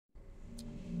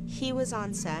he was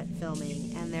on set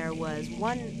filming, and there was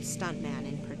one stuntman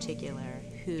in particular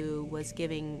who was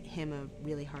giving him a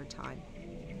really hard time.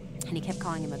 And he kept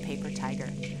calling him a paper tiger,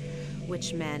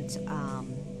 which meant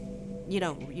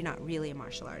you're not really a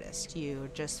martial artist. You're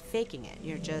just faking it.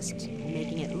 You're just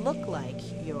making it look like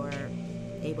you're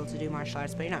able to do martial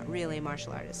arts, but you're not really a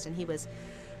martial artist. And he was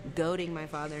goading my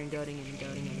father and goading him and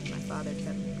goading him, and my father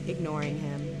kept ignoring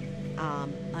him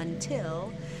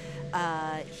until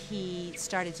he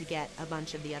started to get a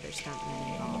bunch of the other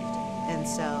stuntmen involved. And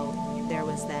so there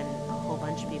was then a whole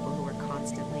bunch of people who were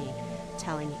constantly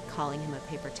calling him a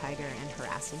paper tiger and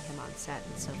harassing him on set.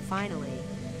 And so finally,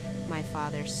 my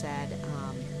father said,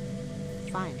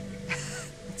 fine,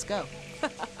 let's go.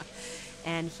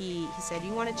 And he said,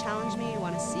 you want to challenge me? You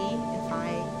want to see if I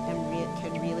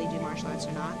can really do martial arts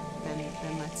or not?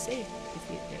 Then let's see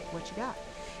what you got.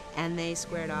 And they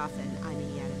squared off, and I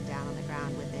mean, he had him down on the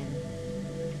ground within,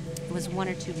 it was one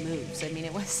or two moves. I mean,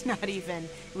 it was not even,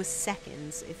 it was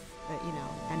seconds, if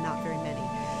and not very many.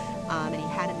 And he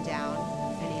had him down,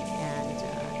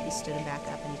 and he stood him back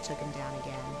up, and he took him down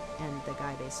again. And the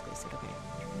guy basically said, okay,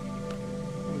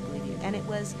 we believe you. And it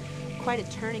was quite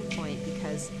a turning point,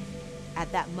 because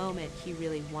at that moment, he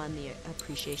really won the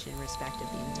appreciation and respect of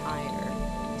the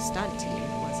entire stunt team.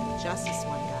 It wasn't just this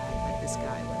one guy, but this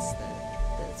guy was the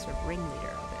sort of ringleader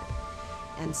of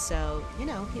it. And so,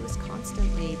 he was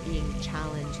constantly being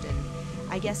challenged, and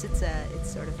I guess it's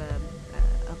sort of a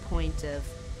point of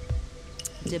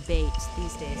debate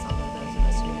these days, although those of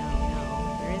us who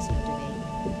know, there is no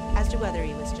debate as to whether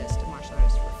he was just a martial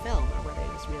artist for film or whether he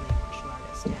was really a martial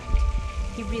artist. And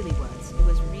he really was. It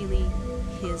was really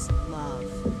his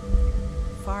love,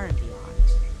 far and beyond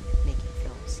making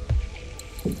films.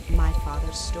 My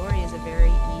father's story is a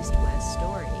very East-West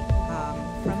story,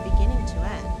 from beginning to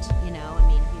end. I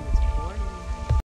mean,